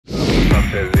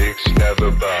This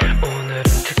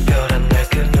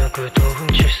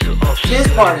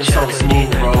part is so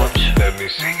smooth, bro. Let me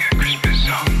sing a Christmas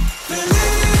song.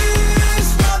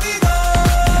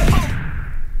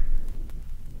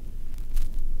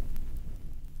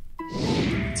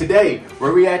 Today,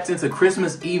 we're reacting to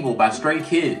Christmas EveL by Stray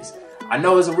Kids. I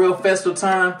know it's a real festive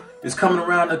time. It's coming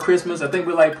around to Christmas. I think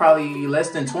we're like probably less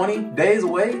than 20 days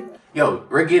away. Yo,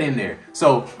 we're getting there.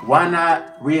 So why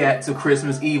not react to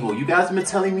Christmas EveL? You guys have been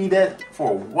telling me that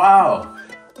for a while.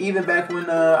 Even back when,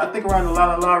 I think around the La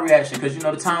La La reaction, because you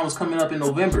know the time was coming up in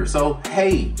November. So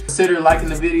hey, consider liking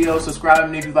the video,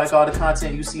 subscribing if you like all the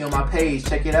content you see on my page.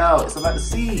 Check it out, it's about to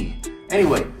see.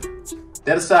 Anyway,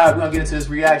 that aside, we're gonna get into this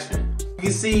reaction. You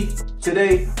can see,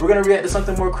 today, we're gonna react to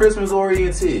something more Christmas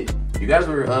oriented. You guys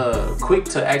were quick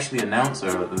to actually announce, or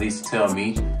at least tell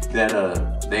me,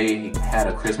 that they had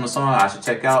a Christmas song I should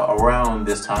check out around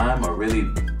this time, or really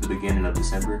the beginning of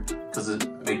December, because it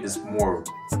makes this more,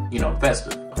 you know,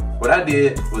 festive. What I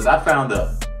did was I found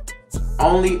the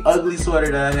only ugly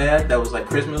sweater that I had that was like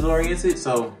Christmas oriented,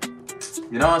 so,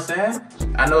 you know what I'm saying?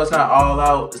 I know it's not all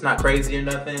out, it's not crazy or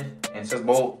nothing, and it's just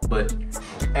bold, but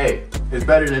hey, it's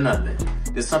better than nothing.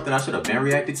 This is something I should have been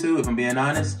reacted to, if I'm being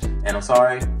honest, and I'm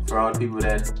sorry for all the people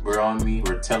that were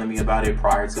telling me about it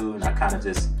prior to, and I kind of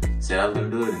just said I was gonna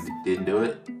do it and didn't do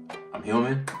it. I'm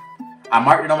human. I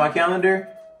marked it on my calendar,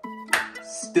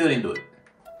 still didn't do it.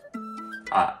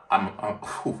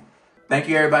 Thank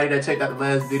you everybody that checked out the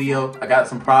last video. I got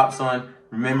some props on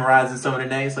memorizing some of the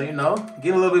names, so you know,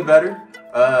 get a little bit better.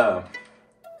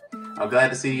 I'm glad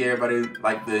to see everybody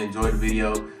enjoy the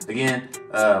video. Again,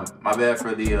 my bad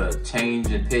for the change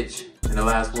in pitch in the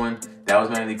last one. That was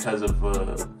mainly because of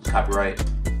copyright.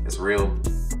 It's real.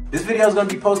 This video is gonna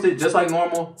be posted just like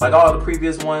normal, like all the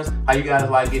previous ones, how you guys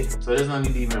like it. So there's no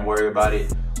need to even worry about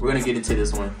it. We're gonna get into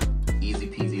this one. Easy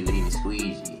peasy, lemon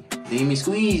squeezy. Lemon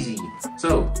squeezy.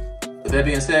 So, with that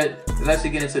being said, let's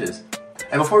actually get into this.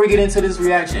 And before we get into this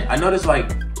reaction, I noticed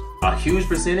like a huge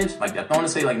percentage, like I want to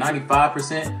say like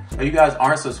 95% of you guys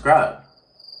aren't subscribed.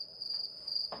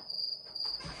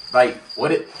 Like,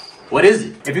 what is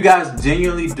it? If you guys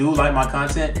genuinely do like my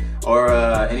content or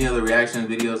any other reaction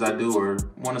videos I do or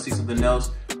want to see something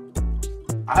else,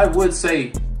 I would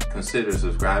say consider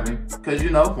subscribing, because you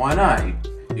know, why not?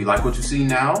 You like what you see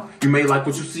now, you may like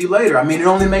what you see later. I mean, it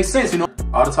only makes sense, you know?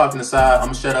 All the talking aside, I'm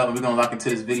gonna shut up and we're gonna lock into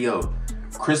this video.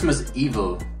 Christmas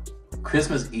EveL.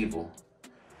 Christmas EveL.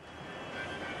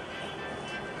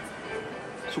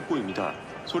 속보입니다.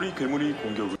 소리 괴물이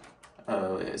공격을.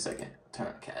 Wait a second.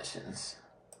 Turn captions.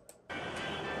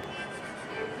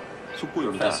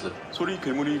 속보입니다. 소리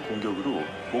괴물이 공격으로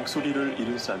목소리를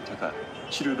잃은 산타가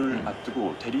치료를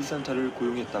앞두고 대리 산타를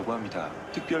고용했다고 합니다.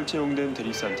 특별 채용된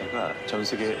대리 산타가 전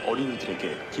세계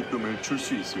어린이들에게 기쁨을 줄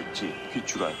수 있을지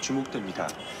귀추가 주목됩니다.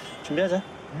 준비하자.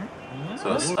 So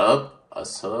a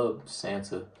sub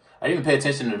Santa. I didn't even pay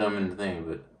attention to them in the thing,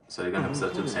 but so they're gonna have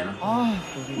such a Santa.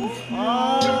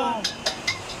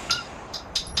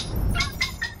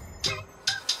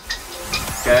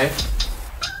 Okay.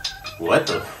 What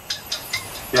the?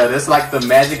 Yeah, that's like the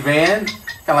magic van,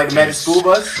 kind of like the magic school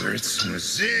bus.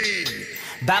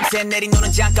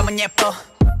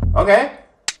 Okay.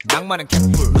 낭만은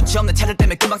갯불 눈치 없는 차들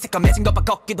때문에 금방 새까매진 것봐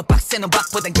걷기도 빡세는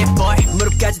밥보단 갯벌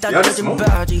무릎까지 닿아진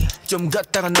바지 좀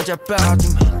걷다가 낮아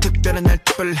빠짐 특별한 날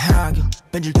특별하게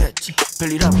변질됐지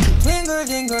별일 없지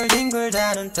뒹굴뒹굴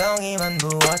다 눈덩이만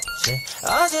부었지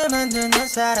어제 만드는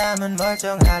사람은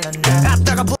멀쩡할란다.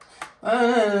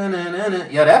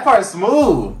 Yeah, that part's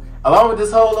smooth. Along with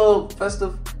this whole little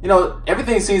festive, you know,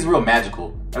 everything seems real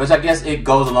magical, which I guess it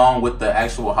goes along with the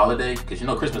actual holiday, because you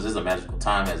know Christmas is a magical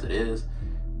time as it is.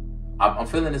 I'm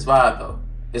feeling this vibe though.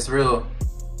 It's real,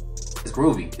 it's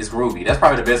groovy. It's groovy. That's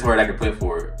probably the best word I could put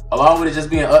for it. Along with it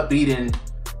just being upbeat and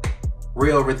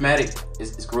real arithmetic,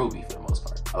 it's groovy for the most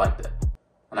part. I like that.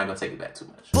 I'm not gonna take it back too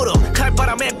much. Yo,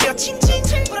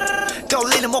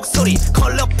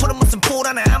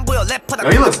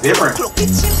 he looks different.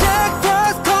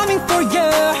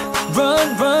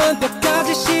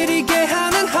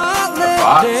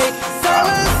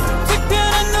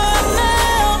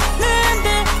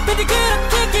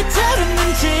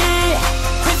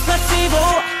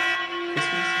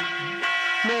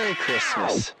 Merry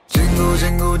Christmas. Jingle,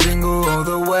 jingle, jingle all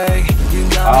the way.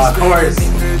 Of course.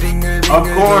 Of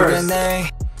course.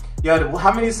 Yo,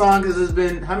 how many songs has this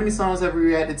been? How many songs have we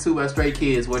reacted to by Stray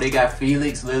Kids where they got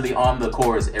Felix literally on the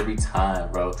chorus every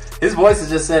time, bro? His voice is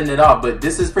just setting it off, but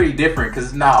this is pretty different because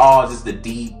it's not all just the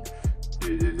deep.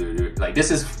 Like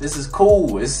this is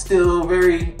cool. It's still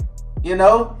very, you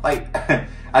know, like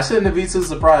I shouldn't be too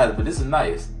surprised, but this is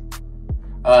nice.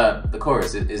 The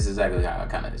chorus is exactly how I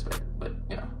kind of expected, but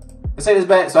you know, let's say this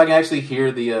back so I can actually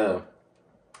hear the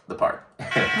part.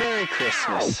 Merry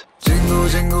Christmas. Jingle,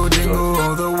 jingle, jingle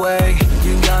all the way.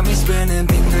 You got me spinning,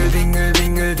 bingle, bingle,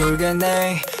 bingle,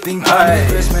 돌겠네. Merry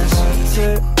Christmas.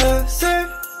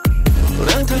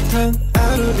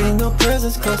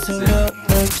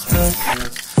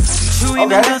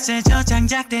 주위만 거세져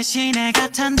장작 대신에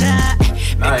같은다.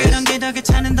 미끄럼 기덕에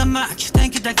차는 더 막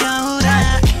땡큐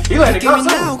다가오라. 느낌이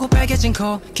나오고 빨개진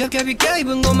코 겹겹이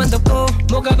껴입은 옷만 덮고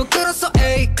뭐가 부끄러서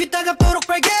에이 귀따가 보록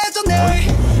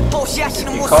빨개졌네.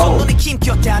 보시하시는 모습 눈에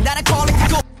김켰다 나는 콜링.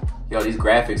 Yo, these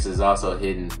graphics is also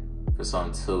hidden for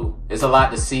some too. It's a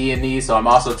lot to see in these, so I'm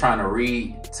also trying to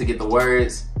read to get the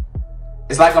words.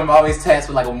 It's like I'm always tasked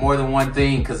with like more than one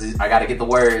thing because I gotta get the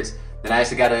words. Then I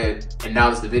actually gotta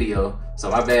acknowledge the video.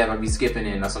 So my bad, I be skipping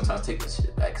it and I sometimes take this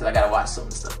shit back because I gotta watch some of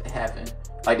the stuff that happened.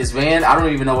 Like this van, I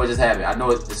don't even know what just happened. I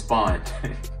know it just spawned.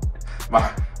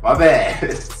 my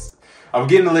bad. I'm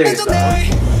getting the lyrics though.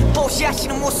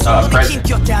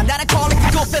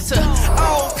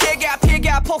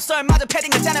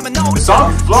 The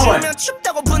song is flowing.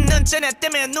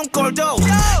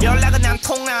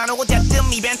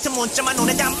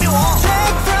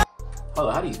 Hold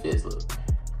on, how these fits look?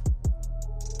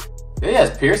 He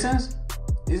has piercings?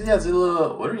 He has a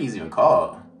little, what are these even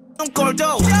called?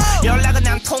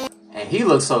 And he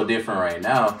looks so different right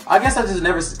now. I guess I just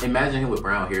never imagine him with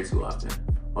brown hair too often.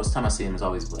 Most of the time I see him is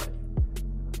always black.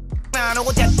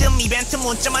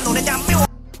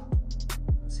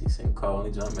 See, same call,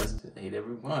 only jump message, hate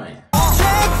everyone.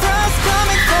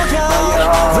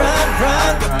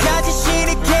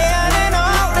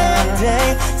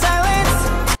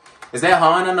 Is that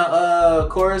Han on the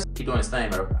chorus? Keep doing his thing,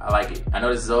 bro. I like it. I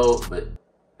know this is old, but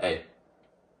hey,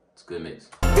 it's a good mix.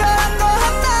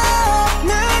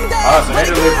 Oh, so they're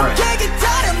delivering.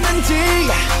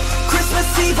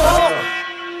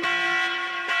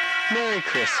 Merry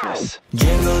Christmas.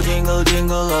 Jingle, jingle,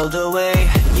 jingle all the way.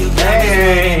 You got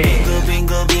Hey. me bingle,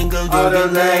 bingle, bingle,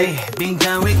 돌겠네. Bing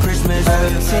down with Christmas.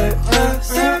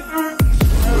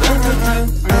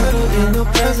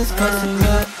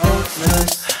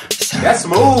 That's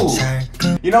smooth.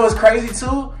 You know what's crazy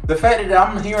too? The fact that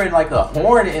I'm hearing like a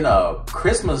horn in a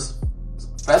Christmas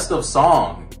festive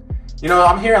song. You know,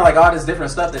 I'm hearing like all this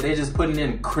different stuff that they just putting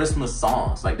in Christmas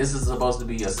songs. Like this is supposed to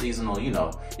be a seasonal, you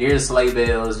know. You hear the sleigh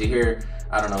bells, you hear,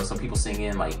 I don't know, some people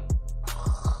singing like,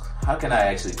 how can I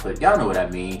actually put, y'all know what I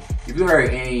mean. If you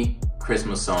heard any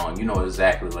Christmas song, you know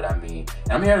exactly what I mean.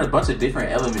 And I'm hearing a bunch of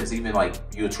different elements, even like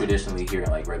you would traditionally hear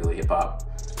in like regular hip hop.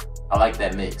 I like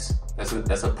that mix.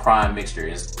 That's a prime mixture.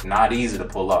 It's not easy to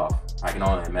pull off. I can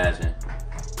only imagine.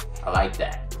 I like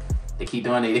that. They keep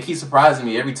doing it. They keep surprising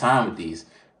me every time with these.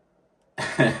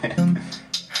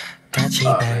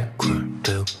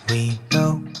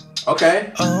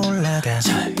 Okay.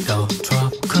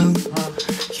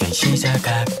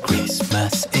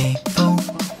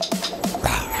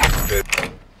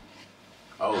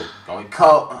 Oh, going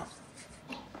caught.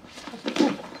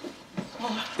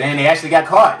 Dang, they actually got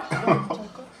caught.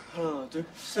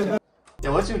 Yeah,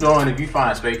 what you doing if you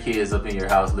find stray kids up in your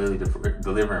house literally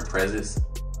delivering presents?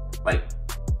 Like,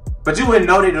 but you wouldn't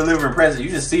know they're delivering presents. You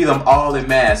just see them all in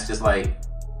mass, just like,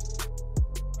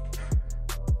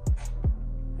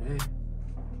 hey.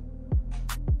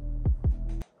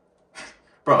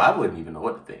 Bro, I wouldn't even know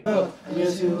what to think. And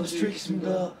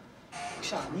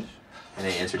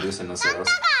they introducing themselves.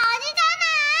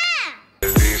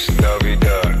 Feliz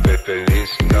Navidad, Feliz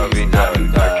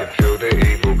Navidad. I can feel the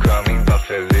evil coming, but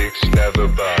Felix never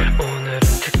bad.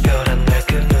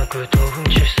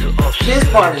 This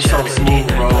part is so smooth,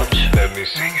 bro. Let me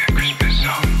sing a Christmas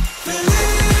song.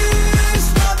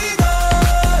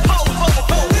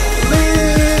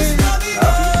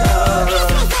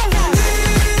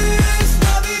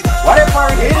 Why that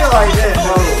part hit it like that,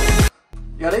 bro?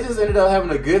 Yo, they just ended up having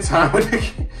a good time with the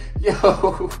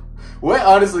yo. What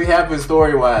honestly happened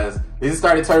story-wise? They just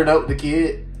started turning up with the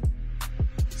kid,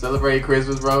 celebrating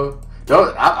Christmas, bro.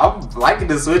 I'm liking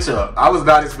the switch up. I was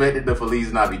not expecting the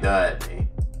Feliz Navidad, man.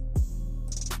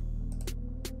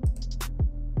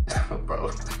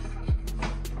 Bro.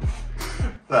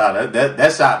 Nah,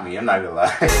 that shot me, I'm not gonna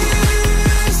lie.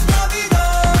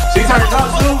 She turned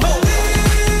up too?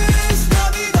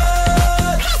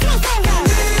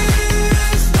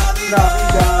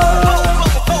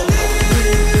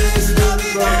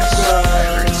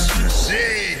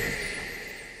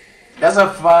 That's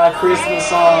a fine Christmas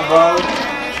song, bro.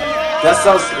 That's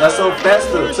so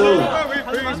festive too.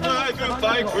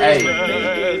 Hey,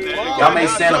 y'all made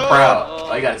Santa proud.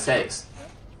 Oh, you got a text.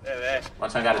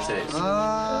 Watch, I got a text.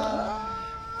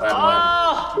 What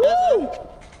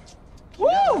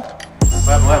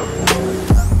happened?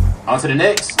 On to the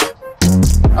next.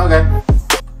 Okay.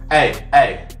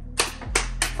 Hey.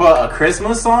 For a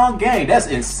Christmas song, gang, that's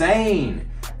insane.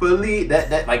 Believe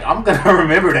that like I'm gonna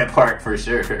remember that part for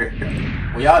sure.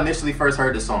 When y'all initially first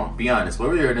heard the song, be honest, what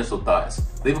were your initial thoughts?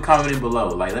 Leave a comment in below.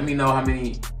 Like, let me know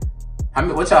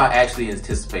what y'all actually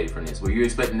anticipated from this. Were you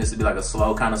expecting this to be like a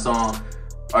slow kind of song?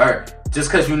 Or just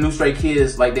cause you knew Stray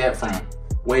Kids like that from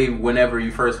way whenever you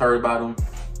first heard about them,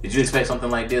 did you expect something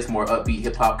like this, more upbeat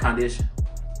hip hop kind-ish?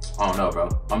 I don't know, bro.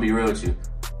 I'm gonna be real with you.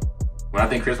 When I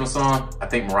think Christmas song, I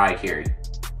think Mariah Carey.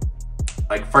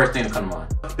 Like, first thing to come to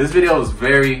mind. This video was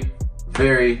very,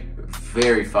 very,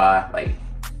 very fire. Like,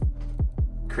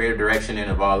 creative direction in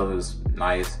of all of it was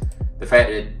nice. The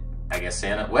fact that, I guess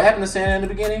Santa, what happened to Santa in the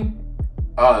beginning?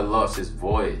 Oh, he lost his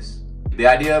voice. The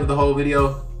idea of the whole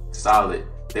video, solid.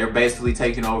 They're basically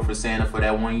taking over for Santa for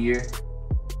that 1 year.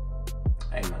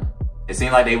 Hey man, it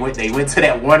seemed like they went to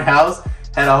that one house,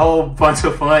 had a whole bunch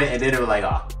of fun, and then they were like,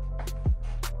 oh,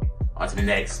 on to the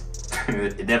next.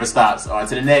 It never stops. On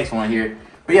to the next one here.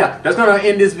 But yeah, that's gonna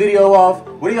end this video off.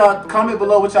 What do y'all, comment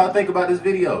below what y'all think about this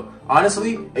video.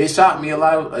 Honestly, it shocked me a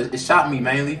lot. It shocked me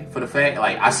mainly for the fact,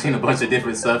 like, I seen a bunch of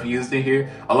different stuff used in here,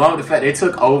 along with the fact they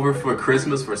took over for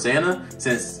Christmas for Santa,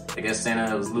 since I guess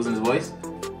Santa was losing his voice.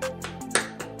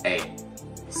 Hey,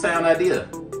 sound idea.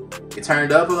 It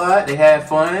turned up a lot. They had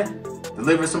fun,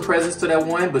 delivered some presents to that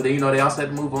one, but then, you know, they also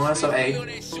had to move on. So hey,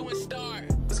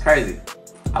 it's crazy.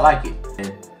 I like it.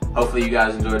 And hopefully you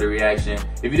guys enjoyed the reaction.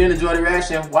 If you didn't enjoy the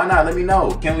reaction, why not? Let me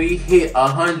know. Can we hit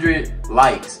 100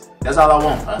 likes? That's all I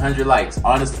want, 100 likes.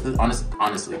 Honestly,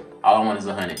 all I want is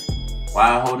 100. Why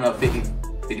am I holding up 50,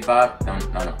 55? No.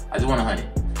 I just want 100.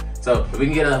 So if we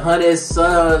can get 100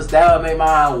 subs, that would make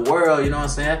my world, you know what I'm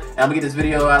saying? And I'm gonna get this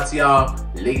video out to y'all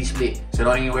lickety split. So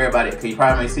don't even worry about it, because you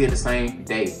probably may see it the same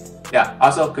day. Yeah,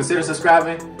 also consider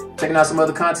subscribing, checking out some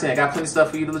other content. I got plenty of stuff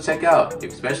for you to check out,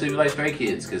 especially if you like Stray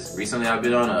Kids, because recently I've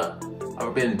been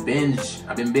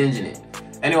binging it.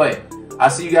 Anyway,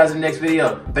 I'll see you guys in the next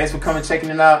video. Thanks for coming,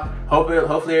 checking it out.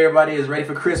 Hopefully everybody is ready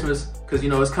for Christmas, because you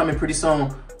know it's coming pretty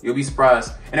soon. You'll be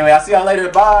surprised. Anyway, I'll see y'all later.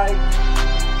 Bye.